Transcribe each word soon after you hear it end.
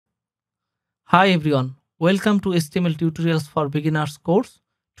Hi everyone, welcome to HTML Tutorials for Beginners course.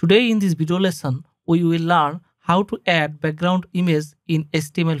 Today in this video lesson, we will learn how to add background image in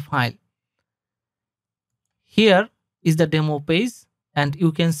HTML file. Here is the demo page and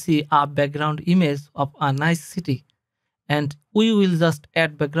you can see a background image of a nice city. And we will just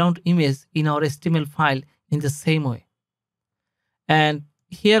add background image in our HTML file in the same way. And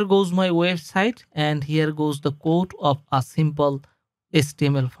here goes my website and here goes the code of a simple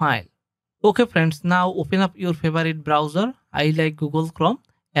HTML file. Okay friends, now open up your favorite browser. I like Google Chrome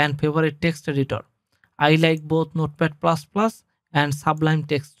and favorite text editor. I like both Notepad++ and Sublime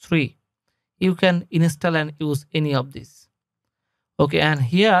Text 3. You can install and use any of these. Okay, and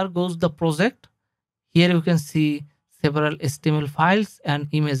here goes the project. Here you can see several HTML files and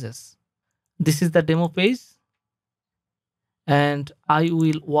images. This is the demo page and I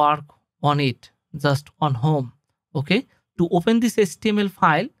will work on it just on home. Okay, to open this HTML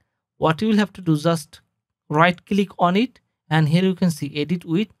file, what you will have to do, just right click on it and here you can see edit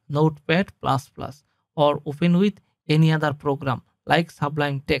with Notepad++ or open with any other program like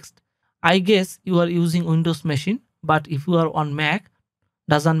Sublime Text. I guess you are using Windows machine, but if you are on Mac,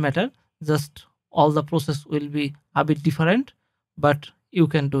 doesn't matter, just all the process will be a bit different, but you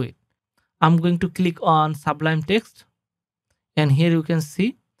can do it. I'm going to click on Sublime Text and here you can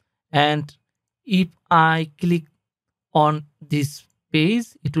see, and if I click on this page,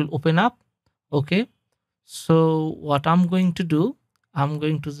 it will open up. Okay, so what I'm going to do, I'm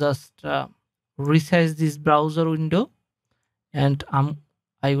going to just resize this browser window and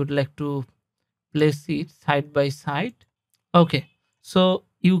I would like to place it side by side. Okay, so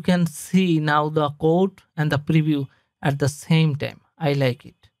you can see now the code and the preview at the same time. I like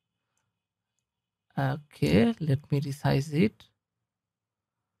it. Okay, let me resize it.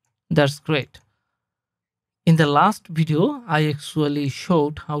 That's great. In the last video, I actually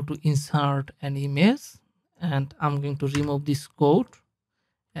showed how to insert an image, and I'm going to remove this code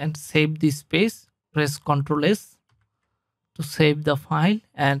and save this page. Press Ctrl S to save the file,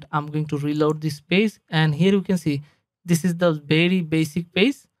 and I'm going to reload this page. And here you can see this is the very basic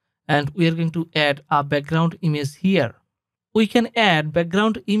page, and we are going to add a background image here. We can add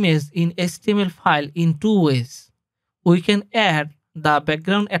background image in HTML file in two ways. We can add the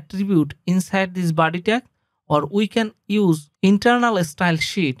background attribute inside this body tag, or we can use internal style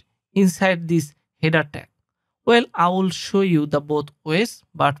sheet inside this header tag. Well, I will show you the both ways,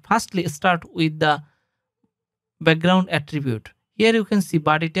 but firstly start with the background attribute. Here you can see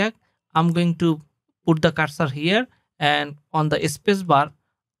body tag. I'm going to put the cursor here, and on the space bar,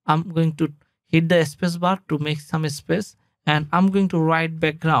 I'm going to hit the space bar to make some space, and I'm going to write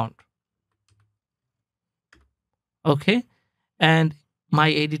background. Okay, and my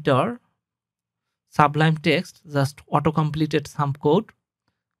editor Sublime Text just auto completed some code.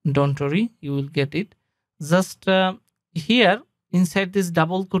 Don't worry, you will get it. Just here inside this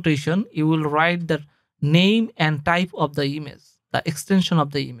double quotation, you will write the name and type of the image, the extension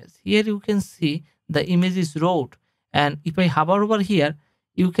of the image. Here you can see the image is wrote, and if I hover over here,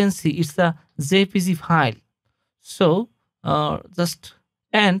 you can see it's a JPG file. So just,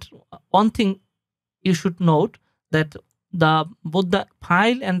 and one thing you should note that both the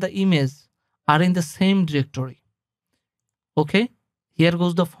file and the image are in the same directory. Okay, here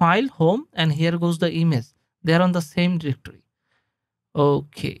goes the file home and here goes the image. They are on the same directory.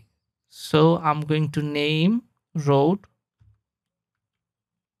 Okay, so I'm going to name road.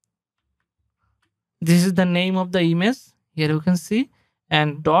 This is the name of the image. Here you can see,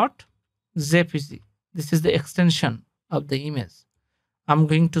 and dot jpg. This is the extension of the image. I'm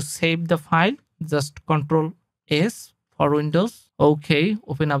going to save the file. Just Ctrl S for Windows. Okay,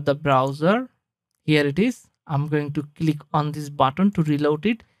 open up the browser. Here it is. I'm going to click on this button to reload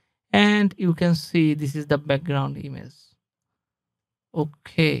it, and you can see this is the background image.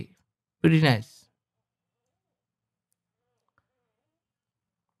 Okay, pretty nice.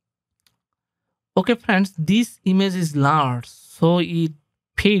 Okay friends, this image is large, so it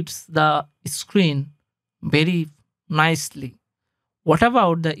fits the screen very nicely. What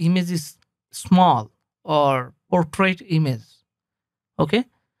about the image is small or portrait image? Okay,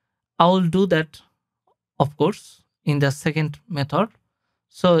 I will do that, of course, in the second method.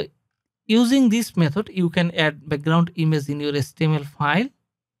 So using this method, you can add background image in your HTML file.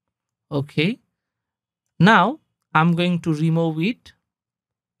 Okay, now I'm going to remove it.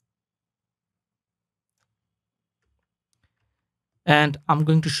 And I'm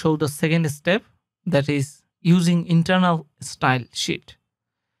going to show the second step, that is using internal style sheet.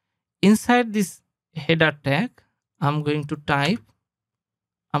 Inside this header tag, I'm going to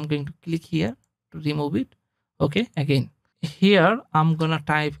click here to remove it. Okay, again, here I'm gonna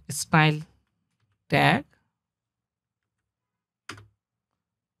type style tag.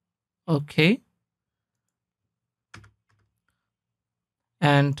 Okay.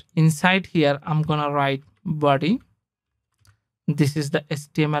 And inside here, I'm gonna write body. This is the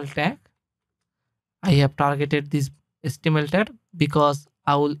HTML tag. I have targeted this HTML tag because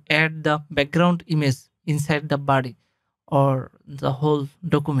I will add the background image inside the body or the whole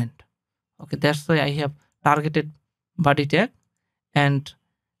document. Okay, that's why I have targeted body tag. And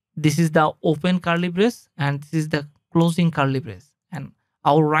this is the open curly brace and this is the closing curly brace. And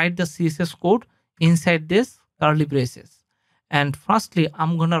I'll write the CSS code inside this curly braces. And firstly,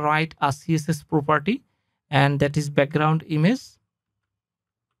 I'm gonna write a CSS property, and that is background image.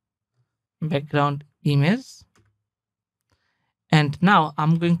 Background image. And now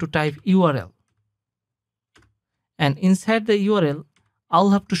I'm going to type URL. And inside the URL, I'll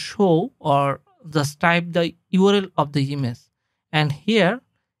have to show or just type the URL of the image. And here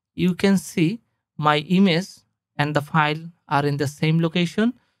you can see my image and the file are in the same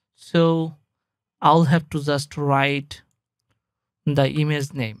location. So I'll have to just write the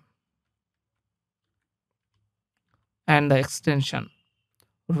image name and the extension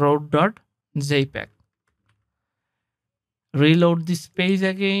road.jpg. Reload this page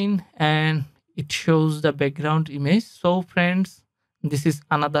again and it shows the background image. So friends, this is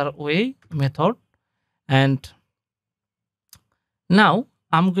another way method. And now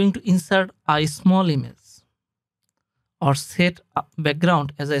I'm going to insert a small image or set a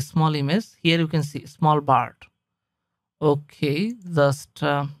background as a small image. Here you can see small bird. Okay, just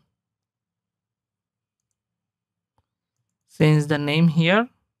change the name here.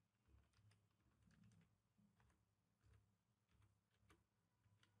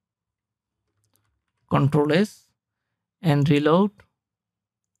 Control S and reload.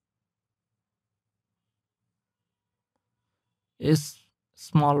 Is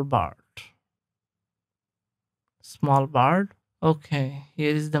small bird. Small bird. Okay,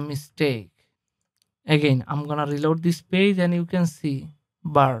 here is the mistake. Again, I'm gonna reload this page and you can see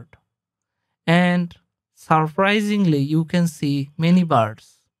bird. And surprisingly, you can see many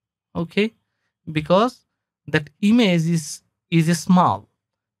birds. Okay, because that image is small.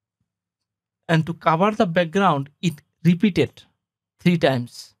 And to cover the background, it repeated 3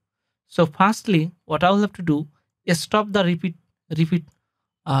 times. So firstly, what I'll have to do is stop the repeat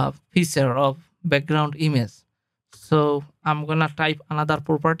feature of background image. So I'm gonna type another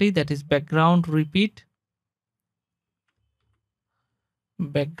property, that is background repeat.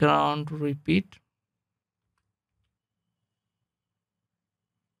 Background repeat.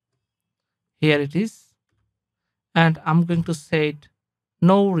 Here it is. And I'm going to set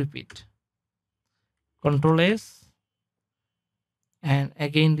no repeat. Control S. And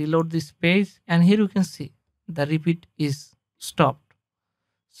again reload this page. And here you can see the repeat is stopped.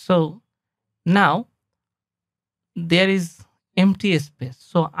 So now there is empty space.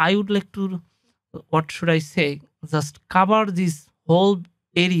 So I would like to, what should I say? Just cover this whole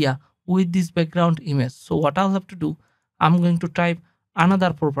area with this background image. So what I'll have to do, I'm going to type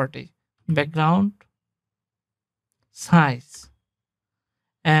another property, background size,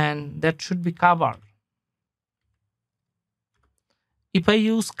 and that should be covered. If I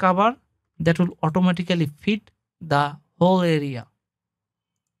use cover, that will automatically fit the whole area.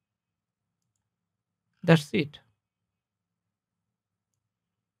 That's it.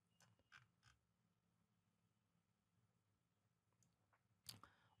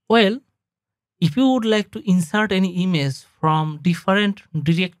 Well, if you would like to insert any image from different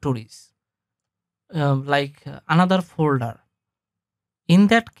directories, like another folder, in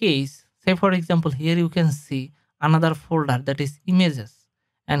that case, say for example, here you can see another folder that is images,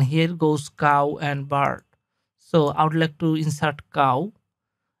 and here goes cow and bird. So I would like to insert cow,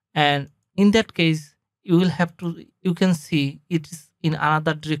 and in that case, you will have to, you can see it is in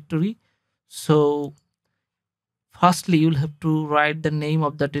another directory. So firstly, you'll have to write the name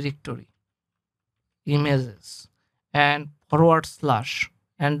of the directory, images, and forward slash,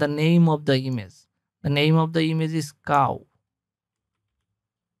 and the name of the image. The name of the image is cow.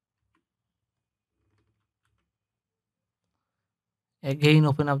 Again,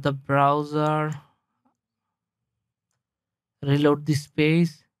 open up the browser, reload this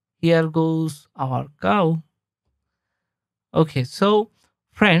page. Here goes our cow. Okay, so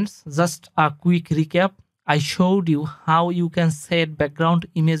friends, just a quick recap. I showed you how you can set background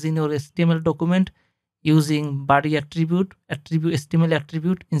image in your HTML document using body attribute, HTML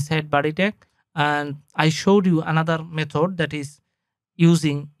attribute inside body tag. And I showed you another method, that is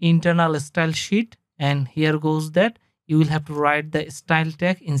using internal style sheet. And here goes that you will have to write the style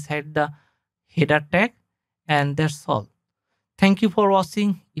tag inside the header tag, and that's all. Thank you for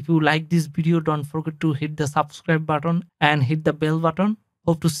watching. If you like this video, don't forget to hit the subscribe button and hit the bell button.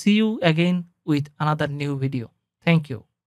 Hope to see you again with another new video. Thank you.